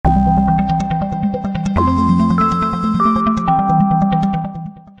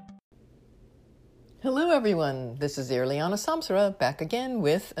everyone. This is Irliana Samsara back again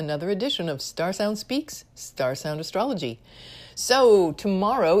with another edition of Star Sound Speaks, Star Sound Astrology. So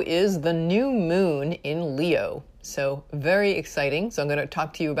tomorrow is the new moon in Leo. So very exciting. So I'm going to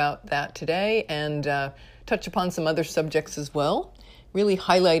talk to you about that today and touch upon some other subjects as well. Really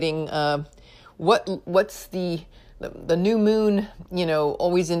highlighting what's the new moon,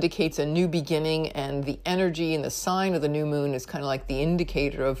 always indicates a new beginning, and the energy and the sign of the new moon is kind of like the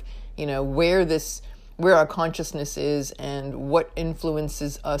indicator of, where our consciousness is and what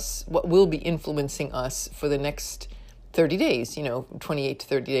influences us, what will be influencing us for the next 30 days, 28 to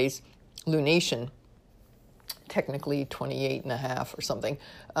 30 days, lunation, technically 28 and a half or something.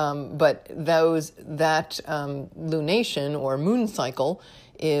 But that lunation or moon cycle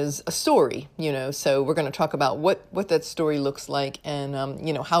is a story, so we're going to talk about what that story looks like and,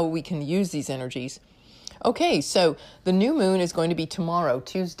 how we can use these energies. Okay, so the new moon is going to be tomorrow,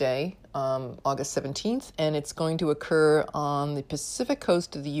 Tuesday, August 17th, and it's going to occur on the Pacific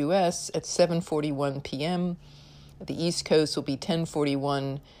coast of the U.S. at 7:41 p.m. The East Coast will be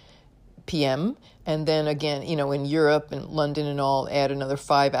 10:41 p.m. And then again, in Europe and London and all, add another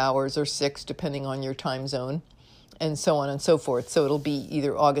 5 hours or 6, depending on your time zone, and so on and so forth. So it'll be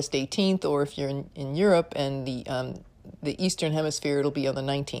either August 18th, or if you're in Europe and the Eastern Hemisphere, it'll be on the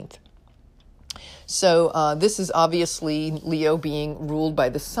 19th. So this is obviously Leo being ruled by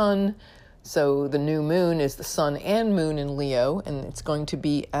the sun. So the new moon is the sun and moon in Leo, and it's going to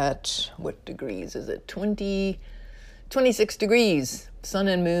be at, what degrees is it? 26 degrees. Sun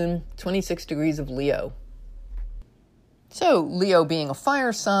and moon, 26 degrees of Leo. So Leo being a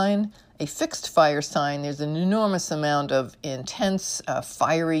fire sign, a fixed fire sign, there's an enormous amount of intense,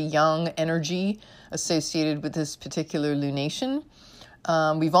 fiery, young energy associated with this particular lunation.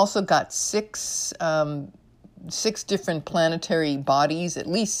 We've also got six different planetary bodies, at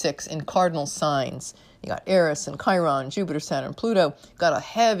least 6 in cardinal signs. You got Eris and Chiron, Jupiter, Saturn, Pluto. Got a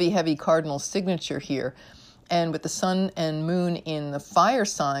heavy, heavy cardinal signature here. And with the sun and moon in the fire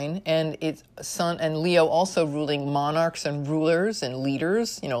sign, and it's sun and Leo also ruling monarchs and rulers and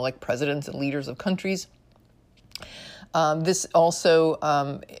leaders, like presidents and leaders of countries. This also,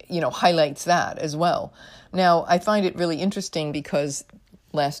 highlights that as well. Now, I find it really interesting because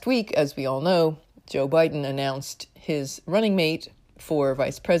last week, as we all know, Joe Biden announced his running mate for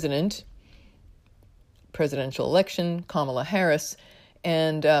vice president, presidential election, Kamala Harris,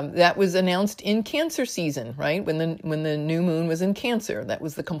 and that was announced in Cancer season, right? When the new moon was in Cancer, that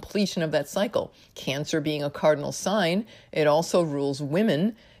was the completion of that cycle. Cancer being a cardinal sign, it also rules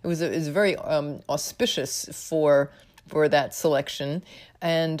women. It was very auspicious for that selection,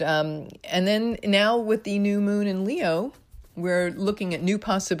 and then now with the new moon in Leo, we're looking at new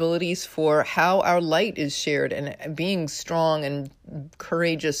possibilities for how our light is shared and being strong and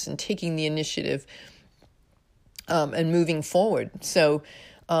courageous and taking the initiative and moving forward. So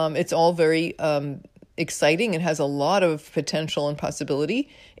it's all very exciting. It has a lot of potential and possibility.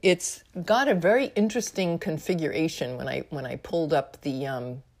 It's got a very interesting configuration when I pulled up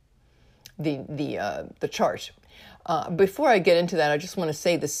the chart. Before I get into that, I just want to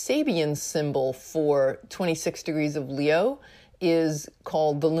say the Sabian symbol for 26 degrees of Leo is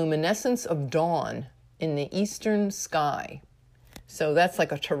called the luminescence of dawn in the eastern sky. So that's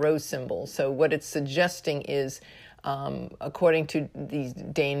like a tarot symbol. So what it's suggesting is, according to these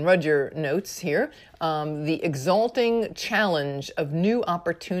Dane Rudger notes here, the exalting challenge of new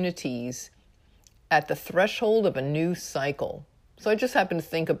opportunities at the threshold of a new cycle. So I just happened to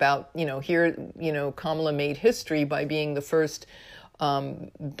think about, here, Kamala made history by being the first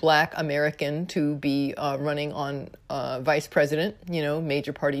Black American to be running on vice president,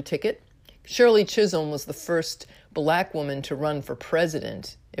 major party ticket. Shirley Chisholm was the first Black woman to run for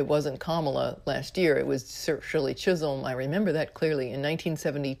president. It wasn't Kamala last year. It was Shirley Chisholm. I remember that clearly in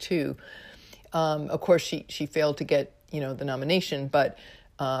 1972. Of course, she failed to get, the nomination, but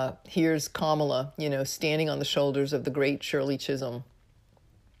here's Kamala, standing on the shoulders of the great Shirley Chisholm.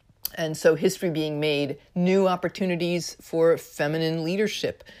 And so history being made, new opportunities for feminine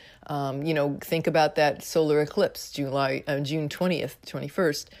leadership. Think about that solar eclipse, June 20th,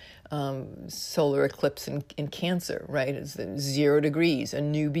 21st, solar eclipse in Cancer, right? It's 0 degrees, a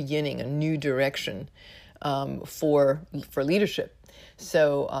new beginning, a new direction for leadership.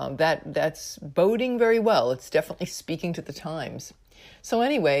 So that's boding very well. It's definitely speaking to the times. So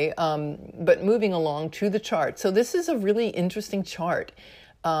anyway, but moving along to the chart. So this is a really interesting chart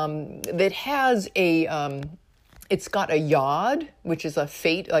that has it's got a yod, which is a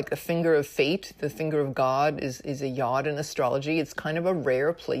fate, like the finger of fate. The finger of God is a yod in astrology. It's kind of a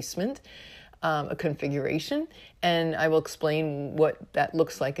rare placement. a configuration, and I will explain what that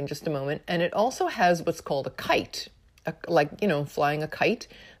looks like in just a moment. And it also has what's called a kite, flying a kite.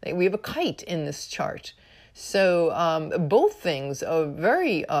 We have a kite in this chart. So both things are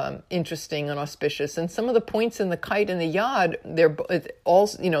very interesting and auspicious. And some of the points in the kite and the yod, they're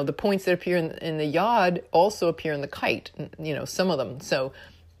also, the points that appear in the yod also appear in the kite, some of them. So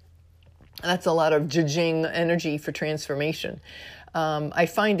that's a lot of judging energy for transformation. I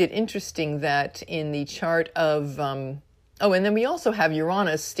find it interesting that in the chart of, and then we also have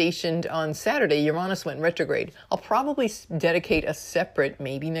Uranus stationed on Saturday. Uranus went retrograde. I'll probably dedicate a separate,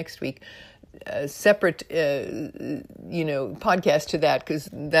 maybe next week, podcast to that, because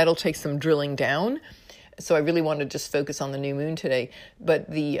that'll take some drilling down. So I really want to just focus on the new moon today.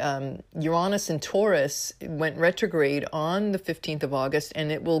 But the Uranus in Taurus went retrograde on the 15th of August,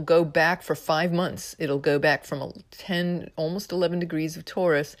 and it will go back for 5 months. It'll go back from 10, almost 11 degrees of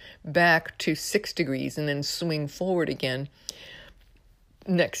Taurus back to 6 degrees, and then swing forward again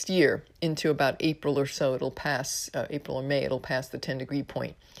next year into about April or so. It'll pass, April or May, it'll pass the 10-degree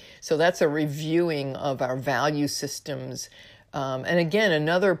point. So that's a reviewing of our value systems. And again,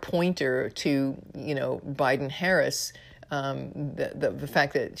 another pointer to, Biden-Harris, the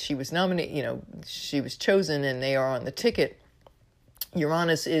fact that she was nominated, she was chosen and they are on the ticket.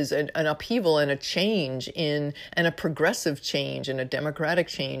 Uranus is an upheaval and a change and a progressive change and a democratic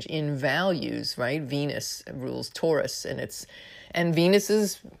change in values, right? Venus rules Taurus, and Venus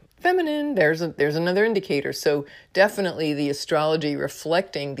is feminine. There's another indicator. So definitely the astrology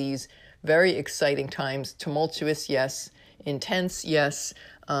reflecting these very exciting times, tumultuous, yes, intense, yes,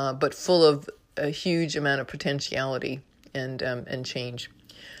 but full of a huge amount of potentiality and change.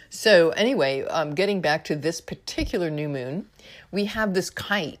 So anyway, getting back to this particular new moon, we have this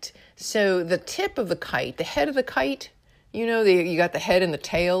kite. So the tip of the kite, the head of the kite, you got the head and the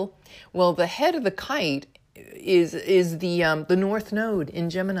tail. Well, the head of the kite is the North Node in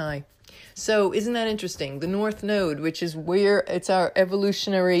Gemini. So isn't that interesting? The North Node, which is where it's our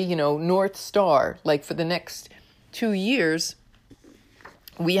evolutionary, North Star, like for the next 2 years,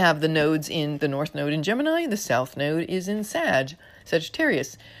 we have the nodes in the North Node in Gemini, the South Node is in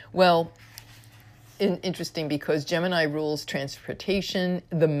Sagittarius. Well, interesting because Gemini rules transportation,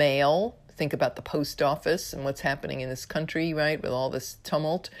 the mail. Think about the post office and what's happening in this country, right, with all this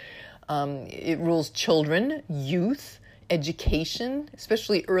tumult. It rules children, youth, education,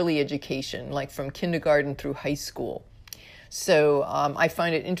 especially early education, like from kindergarten through high school. So I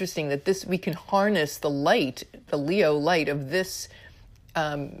find it interesting that we can harness the light, the Leo light of this,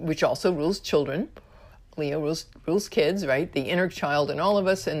 which also rules children. Leo rules kids, right? The inner child in all of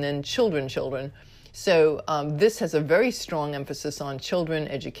us, and then children. So this has a very strong emphasis on children,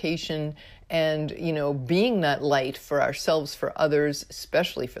 education, and, being that light for ourselves, for others,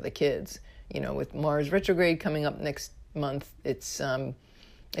 especially for the kids. With Mars retrograde coming up next month, it's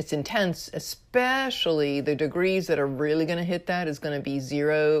intense, especially the degrees that are really going to hit that is going to be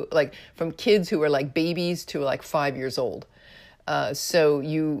 0, like from kids who are like babies to like 5 years old. So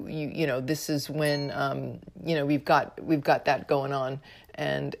this is when, we've got that going on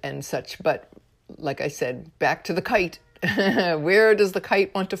and such. But like I said, back to the kite. Where does the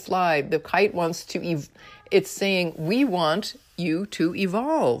kite want to fly? The kite wants to, it's saying, we want you to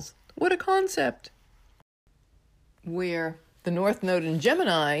evolve. What a concept. Where the North Node in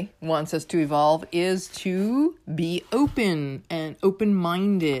Gemini wants us to evolve is to be open and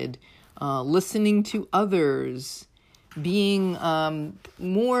open-minded, listening to others, being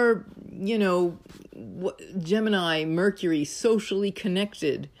more, Gemini, Mercury, socially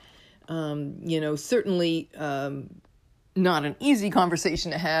connected. Certainly not an easy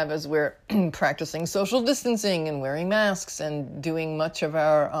conversation to have as we're practicing social distancing and wearing masks and doing much of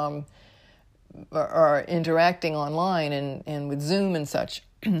our interacting online and with Zoom and such.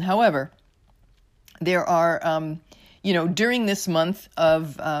 However, there are, during this month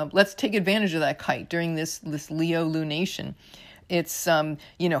of, let's take advantage of that kite during this Leo lunation. It's,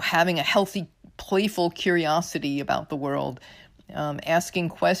 having a healthy, playful curiosity about the world, asking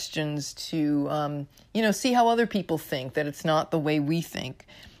questions to, see how other people think, that it's not the way we think,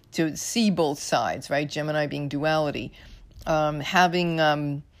 to see both sides, right? Gemini being duality, having,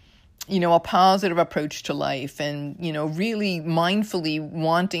 a positive approach to life and, really mindfully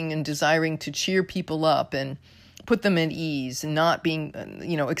wanting and desiring to cheer people up and put them at ease and not being,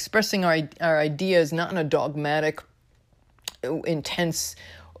 expressing our ideas, not in a dogmatic, intense,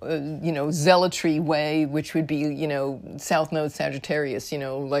 zealotry way, which would be, South Node Sagittarius,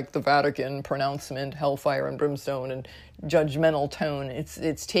 like the Vatican pronouncement, hellfire and brimstone and judgmental tone.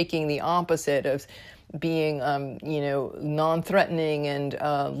 It's taking the opposite of being, non-threatening and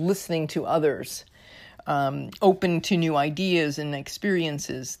listening to others, open to new ideas and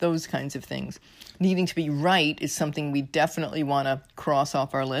experiences, those kinds of things. Needing to be right is something we definitely want to cross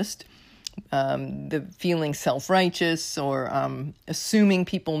off our list. The feeling self-righteous or assuming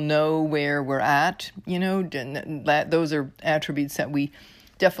people know where we're at, those are attributes that we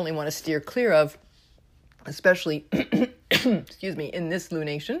definitely want to steer clear of, especially, in this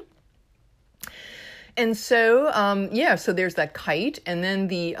lunation. And so, so there's that kite, and then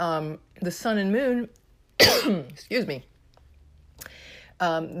the sun and moon,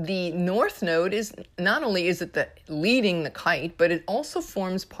 the north node is not only is it leading the kite, but it also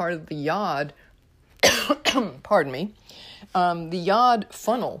forms part of the yod, pardon me, the yod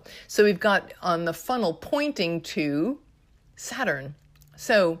funnel. So we've got on the funnel pointing to Saturn.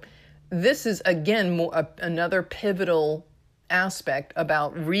 So this is, again, another pivotal aspect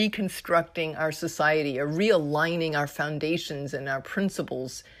about reconstructing our society, or realigning our foundations and our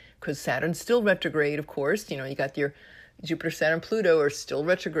principles, because Saturn's still retrograde, of course. You got your Jupiter, Saturn, Pluto are still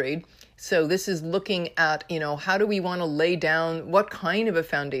retrograde. So this is looking at, how do we want to lay down, what kind of a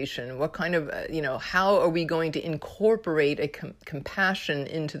foundation, what kind of, how are we going to incorporate a compassion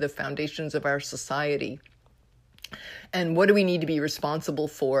into the foundations of our society? And what do we need to be responsible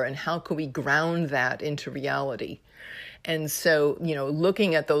for, and how can we ground that into reality? And so,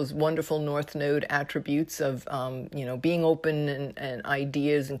 looking at those wonderful North Node attributes of, being open and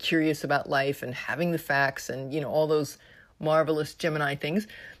ideas and curious about life and having the facts and, all those marvelous Gemini things.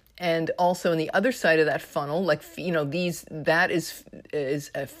 And also on the other side of that funnel, that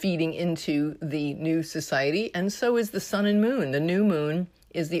is feeding into the new society. And so is the sun and moon. The new moon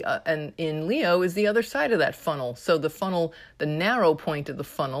is and in Leo is the other side of that funnel. So the funnel, the narrow point of the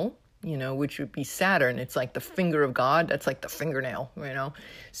funnel, which would be Saturn. It's like the finger of God. That's like the fingernail,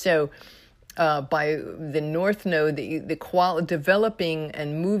 So by the North Node, the developing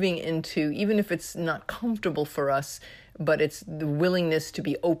and moving into, even if it's not comfortable for us, but it's the willingness to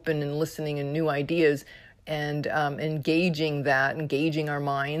be open and listening and new ideas and engaging our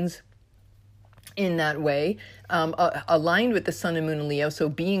minds in that way, aligned with the sun and moon in Leo. So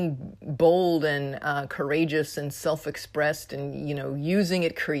being bold and courageous and self-expressed and, using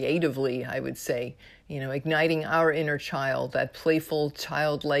it creatively, I would say, igniting our inner child, that playful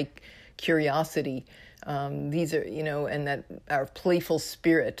childlike curiosity. These are, and that our playful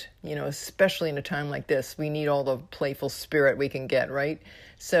spirit, especially in a time like this, we need all the playful spirit we can get, right?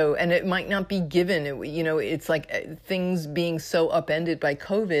 So, and it might not be given, it's like things being so upended by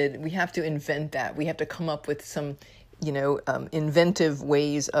COVID, we have to invent that. We have to come up with some, inventive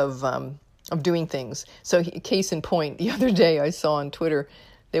ways of doing things. So case in point, the other day I saw on Twitter,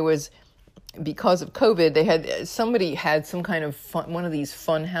 there was, because of COVID, somebody had some kind of one of these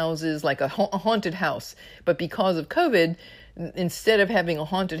fun houses, like a haunted house. But because of COVID, instead of having a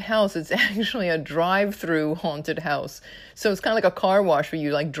haunted house, it's actually a drive-through haunted house. So it's kind of like a car wash where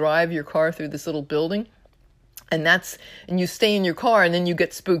you drive your car through this little building. And you stay in your car, and then you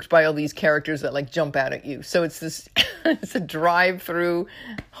get spooked by all these characters that jump out at you. So it's this, it's a drive-through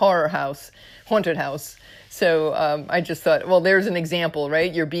horror house, haunted house. So I just thought, well, there's an example,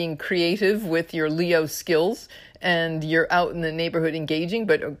 right? You're being creative with your Leo skills, and you're out in the neighborhood engaging,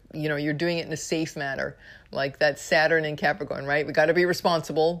 but you're doing it in a safe manner, like that Saturn in Capricorn, right? We got to be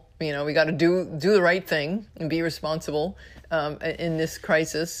responsible. We got to do the right thing and be responsible in this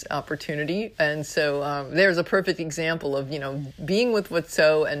crisis opportunity. And so there's a perfect example of being with what's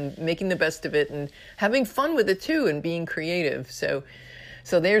so and making the best of it and having fun with it too, and being creative. So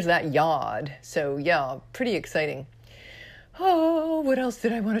there's that yod. So yeah, pretty exciting. Oh, what else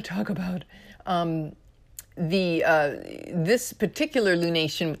did I want to talk about? This particular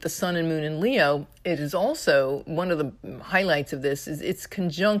lunation with the sun and moon in Leo, it is also one of the highlights of this is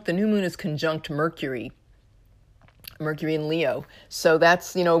the new moon is conjunct Mercury in Leo. So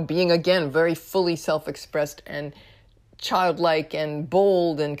that's, being, again, very fully self-expressed and childlike and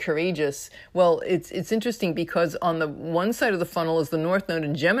bold and courageous. Well, it's interesting because on the one side of the funnel is the North Node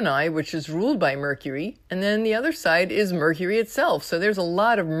in Gemini, which is ruled by Mercury, and then the other side is Mercury itself. So there's a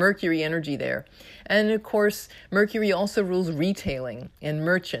lot of Mercury energy there. And of course, Mercury also rules retailing and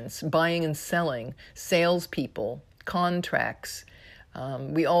merchants, buying and selling, salespeople, contracts.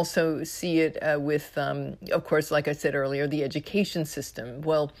 We also see it with, of course, like I said earlier, the education system.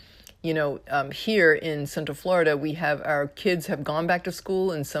 Well, here in Central Florida, our kids have gone back to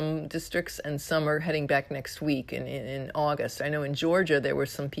school in some districts, and some are heading back next week in August. I know in Georgia, there were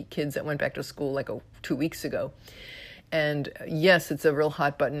some kids that went back to school 2 weeks ago. And yes, it's a real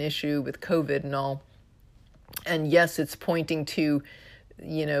hot button issue with COVID and all. And yes, it's pointing to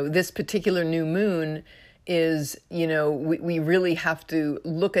this particular new moon is, we really have to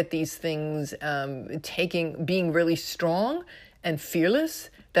look at these things, being really strong and fearless.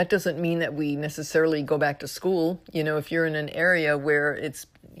 That doesn't mean that we necessarily go back to school. If you're in an area where it's,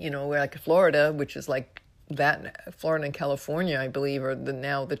 like Florida, which is like that, Florida and California, I believe, are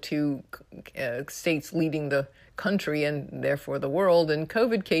now the two states leading the country and therefore the world in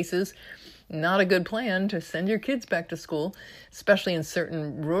COVID cases. Not a good plan to send your kids back to school, especially in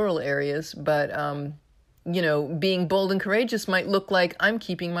certain rural areas. But, being bold and courageous might look like I'm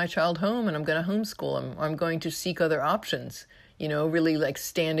keeping my child home and I'm going to homeschool him. I'm going to seek other options, really like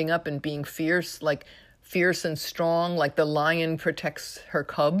standing up and being fierce and strong, like the lion protects her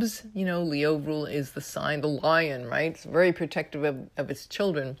cubs. Leo rule is the sign, the lion, right? It's very protective of its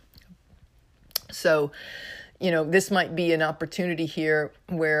children. So, this might be an opportunity here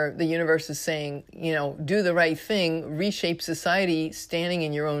where the universe is saying, do the right thing, reshape society, standing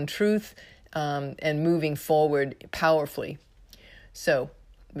in your own truth, and moving forward powerfully. So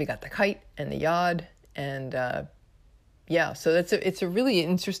we got the kite and the yod, and so it's a really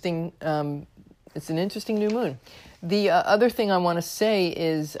interesting, it's an interesting new moon. The other thing I want to say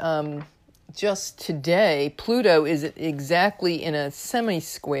is just today, Pluto is exactly in a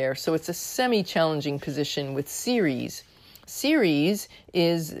semi-square, so it's a semi-challenging position with Ceres. Ceres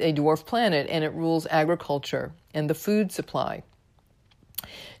is a dwarf planet, and it rules agriculture and the food supply.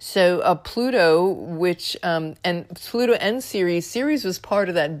 So Pluto, which, and Pluto and Ceres was part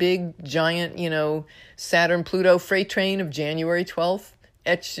of that big, giant, Saturn-Pluto freight train of January 12th,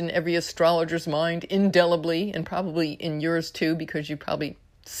 etched in every astrologer's mind indelibly, and probably in yours too, because you probably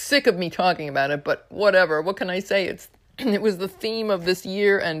sick of me talking about it, but whatever. What can I say? It was the theme of this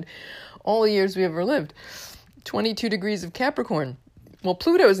year and all the years we ever lived. 22 degrees of Capricorn. Well,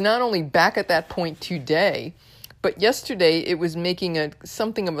 Pluto is not only back at that point today, but yesterday it was making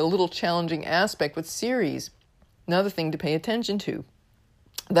something of a little challenging aspect with Ceres. Another thing to pay attention to.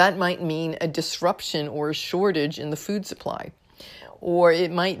 That might mean a disruption or a shortage in the food supply. Or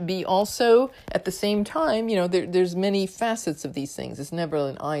it might be also, at the same time, there's many facets of these things. It's never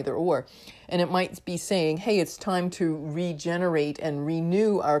an either or. And it might be saying, hey, it's time to regenerate and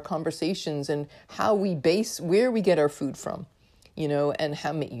renew our conversations and how we where we get our food from, and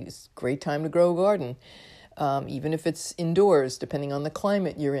it's a great time to grow a garden. Even if it's indoors, depending on the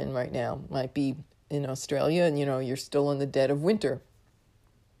climate you're in right now. Might be in Australia and, you're still in the dead of winter.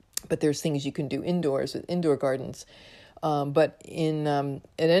 But there's things you can do indoors with indoor gardens. But at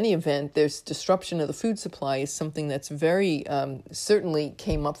any event, there's disruption of the food supply is something that's very certainly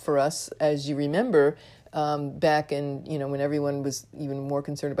came up for us, as you remember, back in, when everyone was even more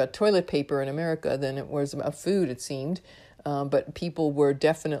concerned about toilet paper in America than it was about food, it seemed. But people were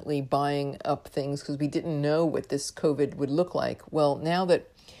definitely buying up things because we didn't know what this COVID would look like. Well, now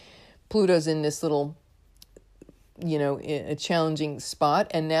that Pluto's in this little a challenging spot,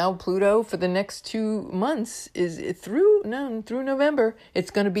 and now Pluto for the next 2 months is through November. It's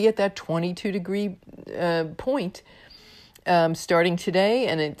going to be at that 22 degree point starting today,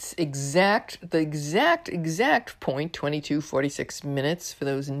 and it's the exact point 22:46 minutes for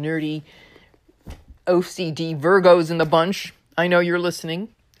those nerdy OCD Virgos in the bunch. I know you're listening.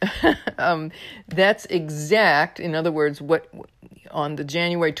 That's exact. In other words, what on the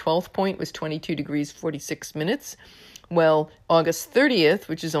January 12th point was 22 degrees 46 minutes. Well, August 30th,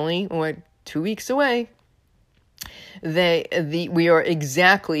 which is only 2 weeks away, we are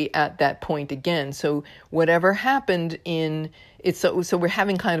exactly at that point again. So whatever happened so we're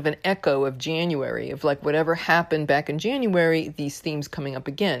having kind of an echo of January, of like whatever happened back in January, these themes coming up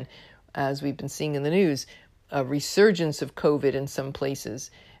again, as we've been seeing in the news, a resurgence of COVID in some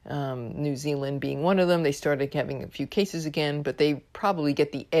places. New Zealand being one of them. They started having a few cases again, but they probably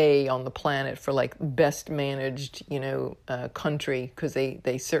get the A on the planet for like best managed, country, because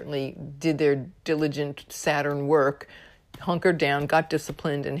they certainly did their diligent Saturn work, hunkered down, got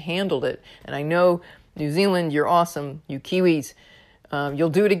disciplined, and handled it. And I know New Zealand, you're awesome. You Kiwis, you'll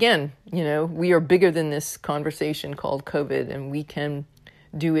do it again. We are bigger than this conversation called COVID, and we can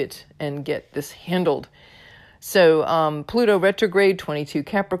do it and get this handled. So Pluto retrograde, 22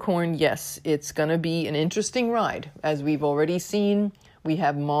 Capricorn, yes, it's going to be an interesting ride. As we've already seen, we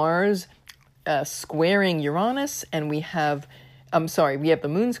have Mars squaring Uranus, and we have the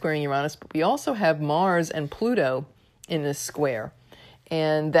moon squaring Uranus, but we also have Mars and Pluto in this square.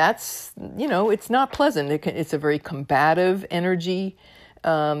 And that's, it's not pleasant. It's a very combative energy.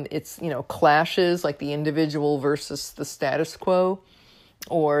 It's, clashes like the individual versus the status quo.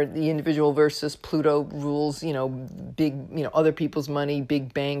 Or the individual versus Pluto rules, big, other people's money,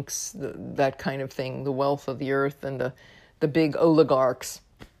 big banks, that kind of thing, the wealth of the earth and the big oligarchs.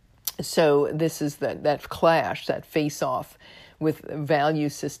 So this is that clash, that face-off with value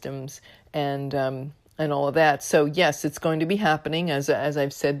systems and all of that. So yes, it's going to be happening, as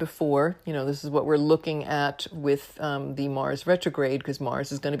I've said before. This is what we're looking at with the Mars retrograde, because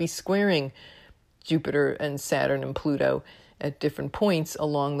Mars is going to be squaring Jupiter and Saturn and Pluto at different points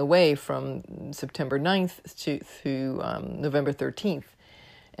along the way from September 9th to November 13th.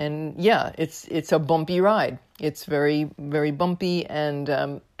 And yeah, it's a bumpy ride. It's very, very bumpy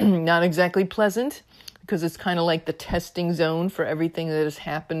and not exactly pleasant, because it's kind of like the testing zone for everything that has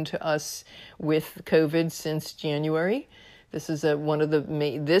happened to us with COVID since January. This is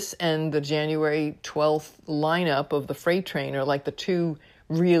this and the January 12th lineup of the freight train are like the two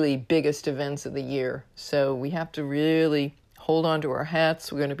really biggest events of the year. So we have to really hold on to our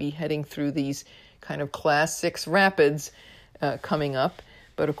hats. We're going to be heading through these kind of class 6 rapids coming up.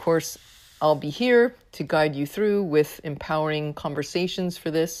 But of course, I'll be here to guide you through with empowering conversations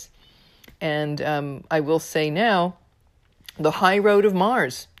for this. And I will say now, the high road of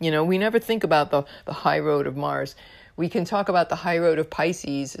Mars. We never think about the high road of Mars. We can talk about the high road of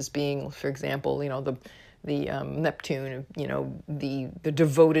Pisces as being, for example, the Neptune, the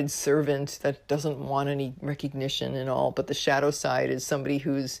devoted servant that doesn't want any recognition and all. But the shadow side is somebody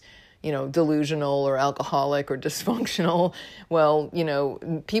who's, delusional or alcoholic or dysfunctional. Well,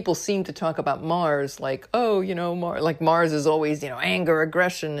 people seem to talk about Mars like, Mars is always, anger,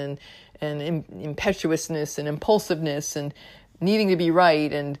 aggression, and impetuousness and impulsiveness and needing to be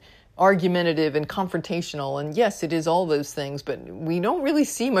right and argumentative and confrontational. And yes, it is all those things, but we don't really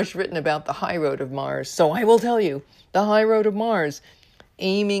see much written about the high road of Mars. So I will tell you, the high road of Mars,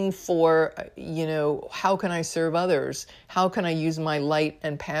 aiming for, how can I serve others? How can I use my light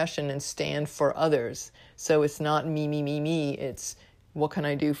and passion and stand for others? So it's not me, me, me, me. It's what can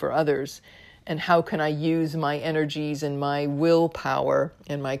I do for others? And how can I use my energies and my willpower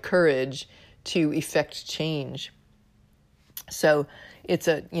and my courage to effect change? So it's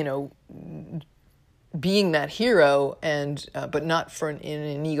being that hero, and but not in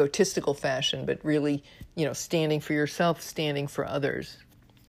an egotistical fashion, but really, standing for yourself, standing for others.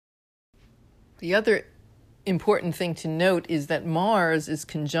 The other important thing to note is that Mars is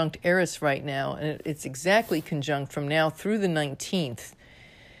conjunct Eris right now, and it's exactly conjunct from now through the 19th,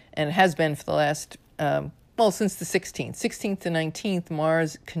 and it has been for the last, since the 16th. 16th to 19th,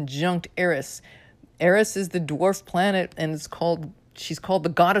 Mars conjunct Eris. Eris is the dwarf planet, and she's called the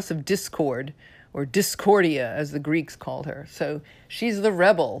goddess of discord, or Discordia, as the Greeks called her. So she's the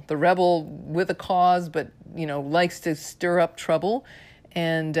rebel with a cause, but, likes to stir up trouble.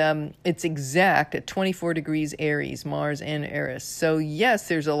 And it's exact at 24 degrees Aries, Mars and Eris. So yes,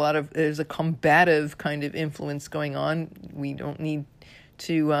 there's a combative kind of influence going on. We don't need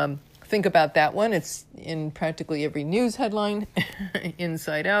to think about that one. It's in practically every news headline,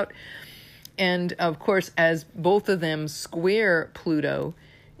 inside out. And of course, as both of them square Pluto,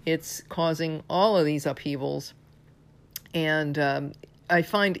 it's causing all of these upheavals. And I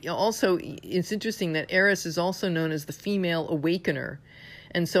find also it's interesting that Eris is also known as the female awakener.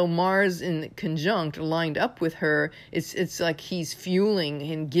 And so Mars in conjunct, lined up with her, it's like he's fueling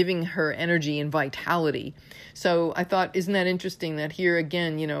and giving her energy and vitality. So I thought, isn't that interesting that here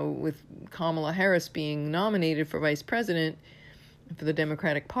again, with Kamala Harris being nominated for vice president for the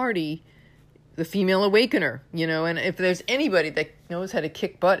Democratic Party, the female awakener, and if there's anybody that knows how to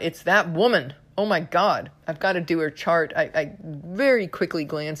kick butt, it's that woman. Oh my God, I've got to do her chart. I very quickly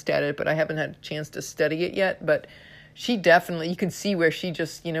glanced at it, but I haven't had a chance to study it yet. But she definitely, you can see where she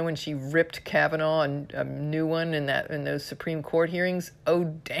just, when she ripped Kavanaugh a new one in those Supreme Court hearings. Oh,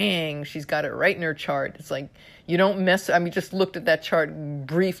 dang, she's got it right in her chart. It's like, you don't mess, just looked at that chart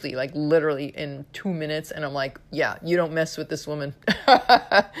briefly, like literally in 2 minutes. And I'm like, yeah, you don't mess with this woman.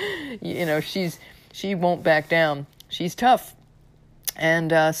 She won't back down. She's tough.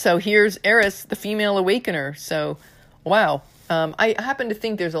 And so here's Eris, the female awakener. So, wow. I happen to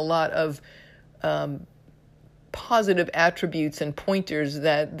think there's a lot of positive attributes and pointers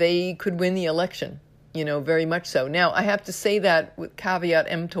that they could win the election, very much so. Now, I have to say that with caveat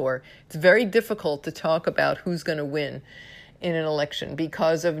emptor. It's very difficult to talk about who's going to win in an election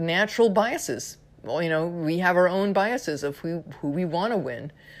because of natural biases. Well, we have our own biases of who we want to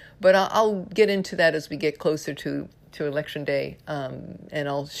win. But I'll get into that as we get closer to Election Day, and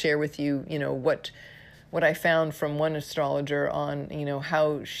I'll share with you, what I found from one astrologer on,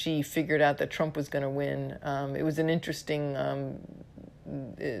 how she figured out that Trump was going to win. It was an interesting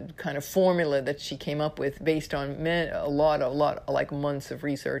kind of formula that she came up with based on a lot, like months of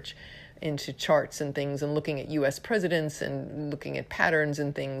research into charts and things, and looking at U.S. presidents and looking at patterns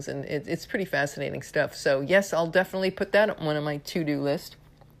and things, and it's pretty fascinating stuff. So yes, I'll definitely put that on one of my to-do list.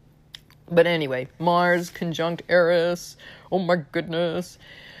 But anyway, Mars conjunct Eris. Oh my goodness.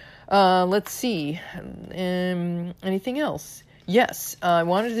 Let's see. Anything else? Yes, I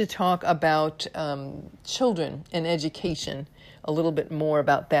wanted to talk about children and education, a little bit more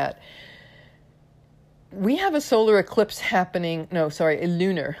about that. We have a solar eclipse happening. No, sorry, a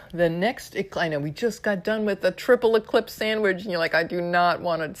lunar. The next, I know we just got done with a triple eclipse sandwich, and you're like, I do not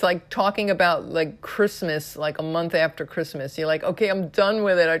want to. It's like talking about like Christmas, like a month after Christmas. You're like, okay, I'm done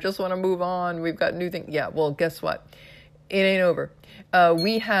with it. I just want to move on. We've got new things. Yeah, well, guess what? It ain't over.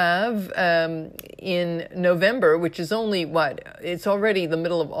 We have in November, which is only it's already the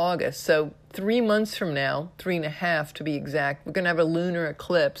middle of August. So 3 months from now, 3.5 to be exact, we're going to have a lunar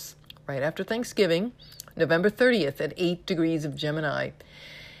eclipse right after Thanksgiving, November 30th at 8 degrees of Gemini.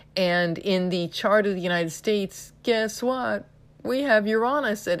 And in the chart of the United States, guess what? We have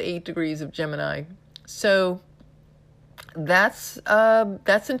Uranus at 8 degrees of Gemini. So that's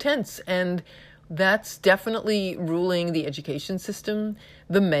intense. And that's definitely ruling the education system,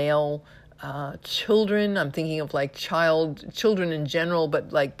 the male, children. I'm thinking of like children in general,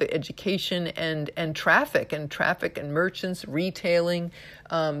 but like the education and traffic and merchants, retailing,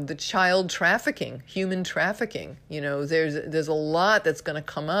 the child trafficking, human trafficking. You know, there's a lot that's going to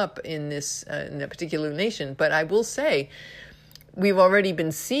come up in this in a particular nation. But I will say, we've already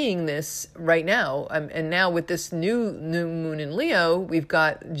been seeing this right now. And now with this new moon in Leo, we've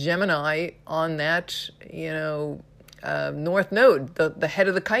got Gemini on that, North Node, the head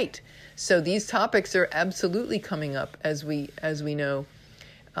of the kite. So these topics are absolutely coming up as we know.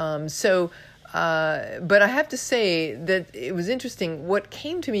 But I have to say that it was interesting. What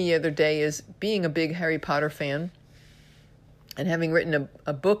came to me the other day is being a big Harry Potter fan, and having written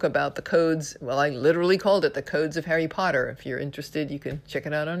a book about the codes. Well, I literally called it The Codes of Harry Potter. If you're interested, you can check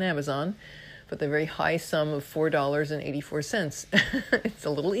it out on Amazon for the very high sum of $4.84. It's a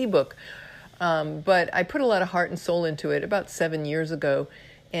little ebook. But I put a lot of heart and soul into it about 7 years ago.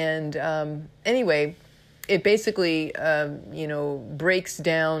 And anyway, it basically, breaks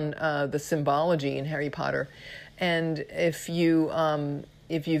down the symbology in Harry Potter. And if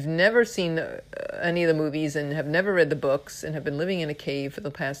you've never seen any of the movies and have never read the books and have been living in a cave for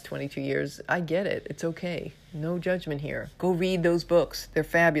the past 22 years, I get it. It's okay. No judgment here. Go read those books. They're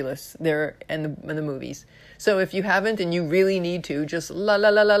fabulous. And the movies. So if you haven't and you really need to, just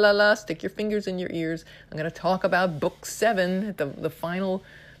stick your fingers in your ears. I'm going to talk about book 7, the final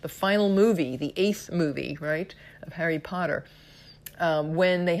movie, the 8th movie, right, of Harry Potter,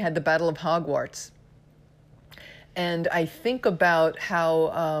 when they had the Battle of Hogwarts. And I think about how,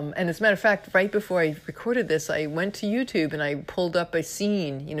 and as a matter of fact, right before I recorded this, I went to YouTube and I pulled up a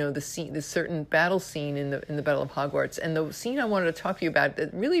scene, the certain battle scene in the Battle of Hogwarts. And the scene I wanted to talk to you about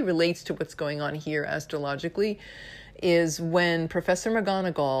that really relates to what's going on here astrologically is when Professor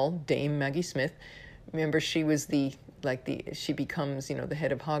McGonagall, Dame Maggie Smith, remember she was she becomes, the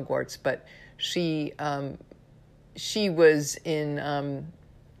head of Hogwarts, but she was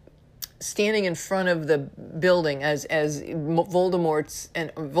standing in front of the building as Voldemort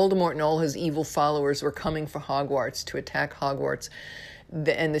and all his evil followers were coming for Hogwarts to attack Hogwarts.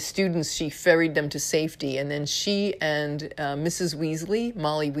 And the students, she ferried them to safety. And then she and Mrs. Weasley,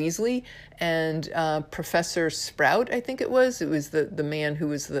 Molly Weasley, and Professor Sprout, I think it was the man who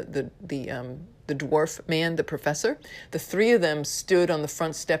was the dwarf man, the professor. The three of them stood on the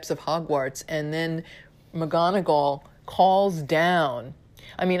front steps of Hogwarts, and then McGonagall calls down.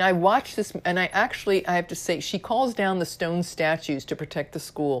 I mean, I watched this, and I have to say, she calls down the stone statues to protect the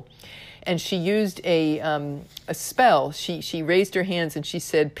school. And she used a spell. She raised her hands and she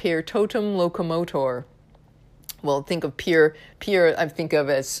said, "Per totem locomotor." Well, think of Pierre I think of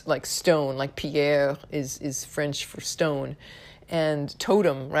as like stone, like Pierre is French for stone. And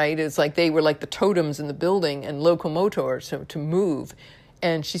totem, right, is like they were like the totems in the building, and locomotor, so to move.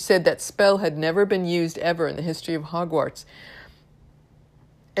 And she said that spell had never been used ever in the history of Hogwarts.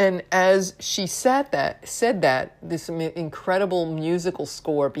 And as she said that, this incredible musical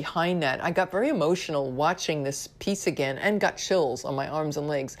score behind that, I got very emotional watching this piece again and got chills on my arms and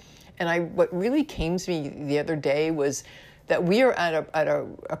legs. And what really came to me the other day was that we are at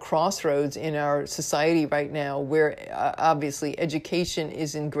a crossroads in our society right now where obviously education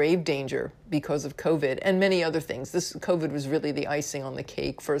is in grave danger because of COVID and many other things. This COVID was really the icing on the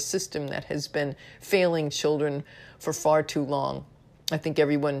cake for a system that has been failing children for far too long. I think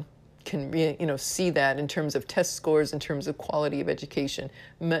everyone see that in terms of test scores, in terms of quality of education,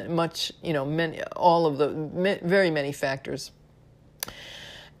 much, all of the very many factors.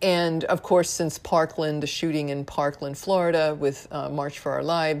 And of course, since Parkland, the shooting in Parkland, Florida, with March for Our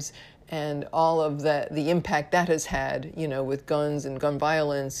Lives, and all of that, the impact that has had, with guns and gun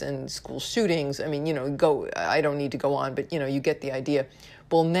violence and school shootings. I mean, I don't need to go on, but you get the idea.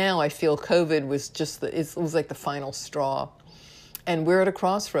 Well, now I feel COVID was it was like the final straw. And we're at a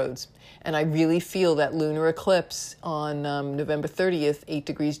crossroads. And I really feel that lunar eclipse on November 30th, 8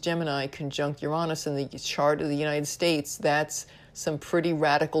 degrees Gemini, conjunct Uranus in the chart of the United States. That's some pretty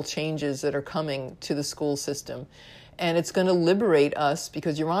radical changes that are coming to the school system. And it's going to liberate us,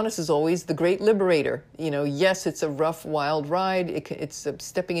 because Uranus is always the great liberator. Yes, it's a rough, wild ride. It's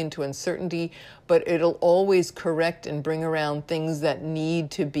stepping into uncertainty, but it'll always correct and bring around things that need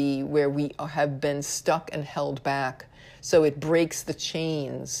to be where we have been stuck and held back. So it breaks the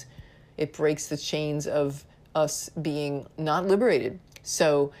chains. It breaks the chains of us being not liberated.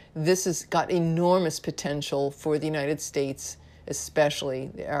 So this has got enormous potential for the United States,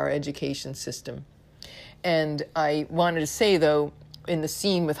 especially our education system. And I wanted to say, though, in the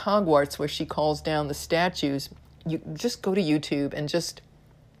scene with Hogwarts where she calls down the statues, you just go to YouTube and just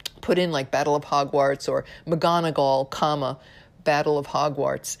put in like Battle of Hogwarts or McGonagall, Battle of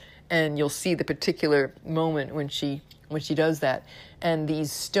Hogwarts, and you'll see the particular moment when she does that. And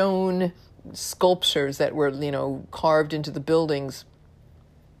these stone sculptures that were, carved into the buildings,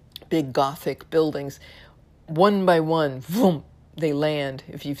 big Gothic buildings, one by one, vroom, they land.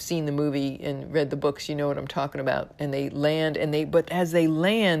 If you've seen the movie and read the books, you know what I'm talking about. And they land, but as they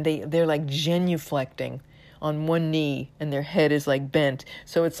land, they're like genuflecting on one knee, and their head is like bent.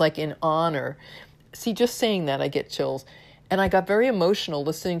 So it's like in honor. See, just saying that, I get chills. And I got very emotional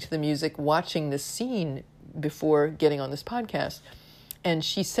listening to the music, watching this scene before getting on this podcast. And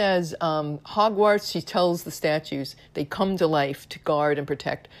she says, Hogwarts, she tells the statues, they come to life to guard and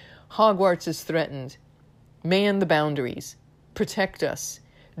protect. Hogwarts is threatened. Man the boundaries. Protect us.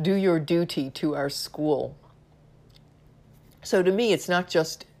 Do your duty to our school. So to me, it's not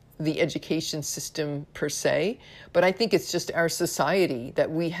just the education system per se, but I think it's just our society, that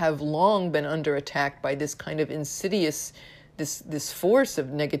we have long been under attack by this kind of insidious, this force of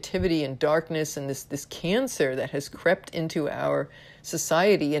negativity and darkness, and this cancer that has crept into our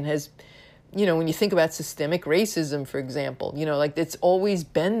society and has, when you think about systemic racism, for example, like it's always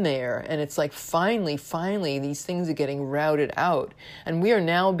been there. And it's like, finally, these things are getting routed out. And we are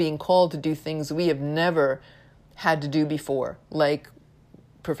now being called to do things we have never had to do before, like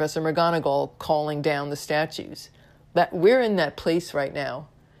Professor McGonagall calling down the statues. That we're in that place right now.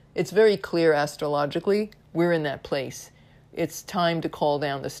 It's very clear astrologically, we're in that place. It's time to call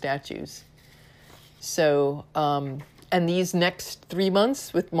down the statues. So, and these next 3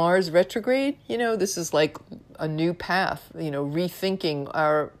 months with Mars retrograde, this is like a new path, rethinking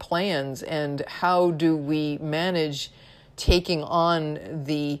our plans and how do we manage taking on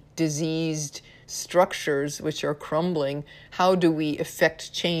the diseased structures which are crumbling. How do we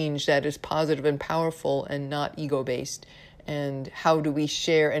effect change that is positive and powerful and not ego-based? And how do we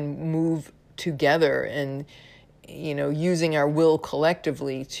share and move together and, using our will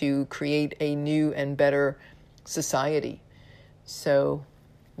collectively to create a new and better society? So,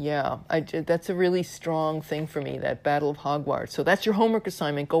 yeah, that's a really strong thing for me, that Battle of Hogwarts. So that's your homework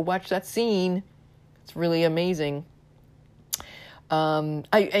assignment. Go watch that scene. It's really amazing.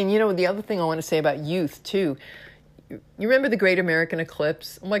 The other thing I want to say about youth too, you remember the Great American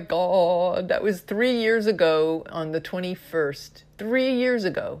Eclipse? Oh my God, that was 3 years ago on the 21st. 3 years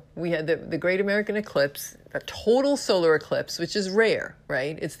ago, we had the Great American Eclipse, a total solar eclipse, which is rare,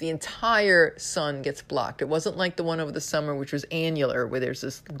 right? It's the entire sun gets blocked. It wasn't like the one over the summer, which was annular, where there's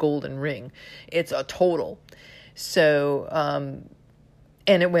this golden ring. It's a total. So,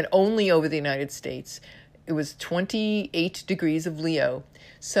 and it went only over the United States. It was 28 degrees of Leo.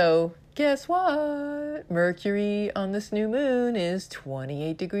 So guess what? Mercury on this new moon is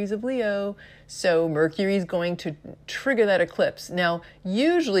 28 degrees of Leo. So Mercury is going to trigger that eclipse. Now,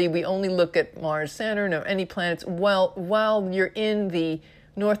 usually we only look at Mars, Saturn, or any planets while you're in the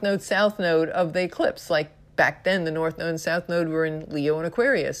North Node, South Node of the eclipse. Like back then, the North Node and South Node were in Leo and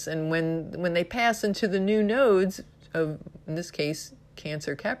Aquarius. And when they pass into the new nodes of, in this case,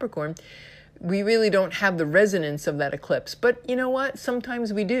 Cancer, Capricorn, we really don't have the resonance of that eclipse. But you know what?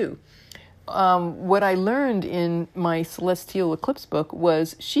 Sometimes we do. What I learned in my Celestial Eclipse book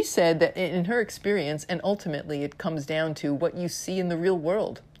was, she said that in her experience, and ultimately it comes down to what you see in the real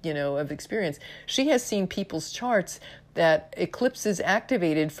world, of experience. She has seen people's charts that eclipses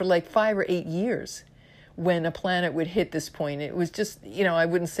activated for like 5 or 8 years, when a planet would hit this point. It was just, I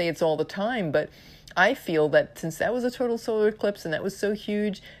wouldn't say it's all the time, but I feel that since that was a total solar eclipse and that was so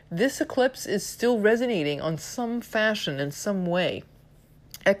huge, this eclipse is still resonating on some fashion in some way.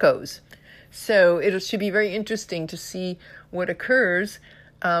 Echoes. So it should be very interesting to see what occurs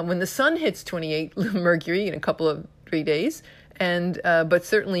when the sun hits 28 Mercury in a couple of 3 days, but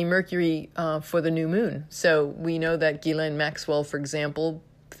certainly Mercury for the new moon. So we know that Ghislaine Maxwell, for example,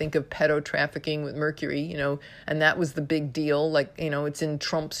 think of pedo trafficking with Mercury, and that was the big deal. It's in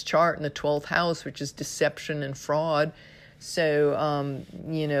Trump's chart in the 12th house, which is deception and fraud. So,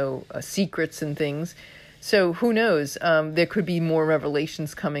 secrets and things. So who knows? There could be more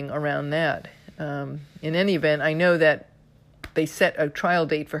revelations coming around that. In any event, I know that they set a trial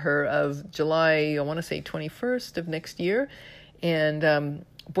date for her of July, I want to say 21st of next year. And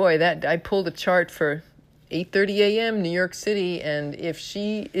I pulled a chart for 8:30 a.m. New York City, and if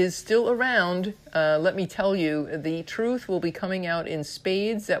she is still around, let me tell you, the truth will be coming out in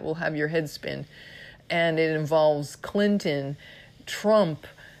spades that will have your head spin. And it involves Clinton, Trump,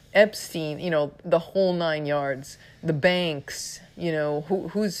 Epstein, the whole 9 yards, the banks, who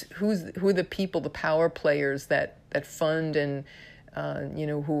are the people, the power players that fund and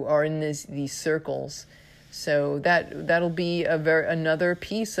who are in these circles. So that'll be another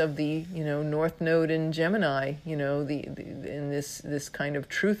piece of the North Node in Gemini, in this kind of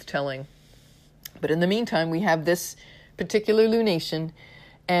truth telling. But in the meantime, we have this particular lunation,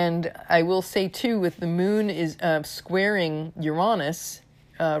 and I will say too, with the moon is squaring Uranus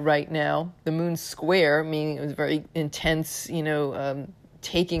right now. The moon's square, meaning it was very intense,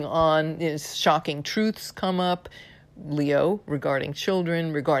 taking on shocking truths come up. Leo, regarding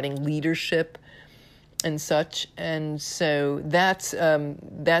children, regarding leadership and such. And so that's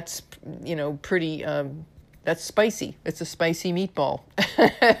pretty, that's spicy. It's a spicy meatball.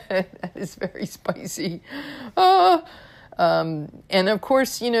 That is very spicy. And of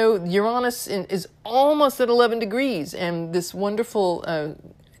course, Uranus is almost at 11 degrees, and this wonderful,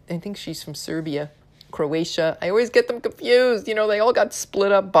 I think she's from Serbia, Croatia. I always get them confused. They all got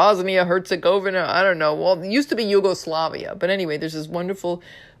split up. Bosnia, Herzegovina, I don't know. Well, it used to be Yugoslavia. But anyway, there's this wonderful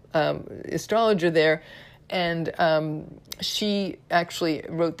astrologer there. And she actually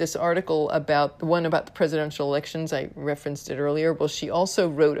wrote this article about the presidential elections. I referenced it earlier. Well, she also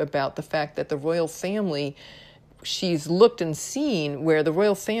wrote about the fact that the royal family, she's looked and seen where the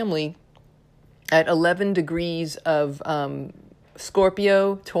royal family at 11 degrees of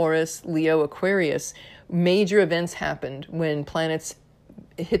Scorpio, Taurus, Leo, Aquarius, major events happened when planets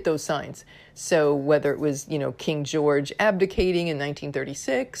hit those signs. So whether it was, King George abdicating in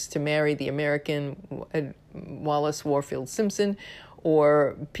 1936 to marry the American Wallace Warfield Simpson,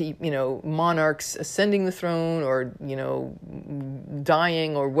 or, monarchs ascending the throne, or,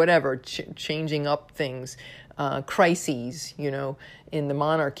 dying, or whatever, changing up things, crises, in the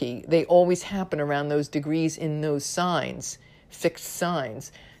monarchy, they always happen around those degrees in those signs, fixed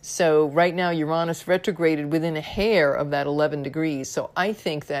signs. So right now, Uranus retrograded within a hair of that 11 degrees. So I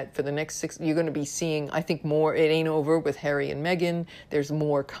think that for the next 6, you're going to be seeing, I think, more. It ain't over with Harry and Meghan. There's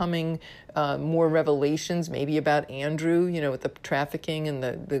more coming, more revelations, maybe about Andrew, with the trafficking and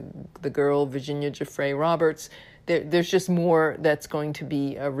the girl, Virginia Giuffre Roberts. There's just more that's going to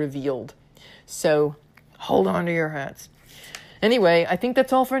be revealed. So hold on to your hats. Anyway, I think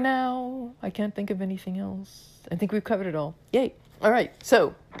that's all for now. I can't think of anything else. I think we've covered it all. Yay. All right,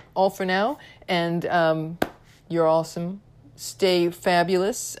 so all for now, and you're awesome. Stay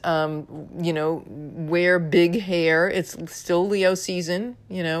fabulous. Wear big hair. It's still Leo season.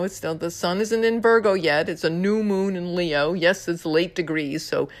 It's still, the sun isn't in Virgo yet. It's a new moon in Leo. Yes, it's late degrees,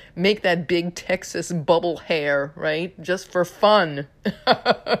 so make that big Texas bubble hair, right? Just for fun.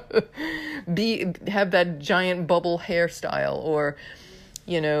 Have that giant bubble hairstyle, or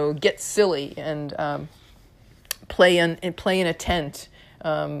get silly and play in a tent,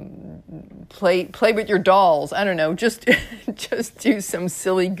 play with your dolls. I don't know, just do some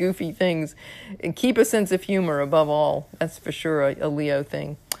silly, goofy things, and keep a sense of humor above all. That's for sure a Leo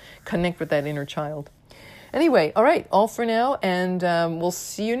thing. Connect with that inner child. Anyway, all right, all for now, and we'll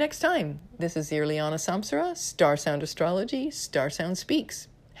see you next time. This is Irliana Samsara, Star Sound Astrology, Star Sound Speaks.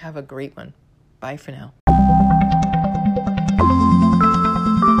 Have a great one. Bye for now.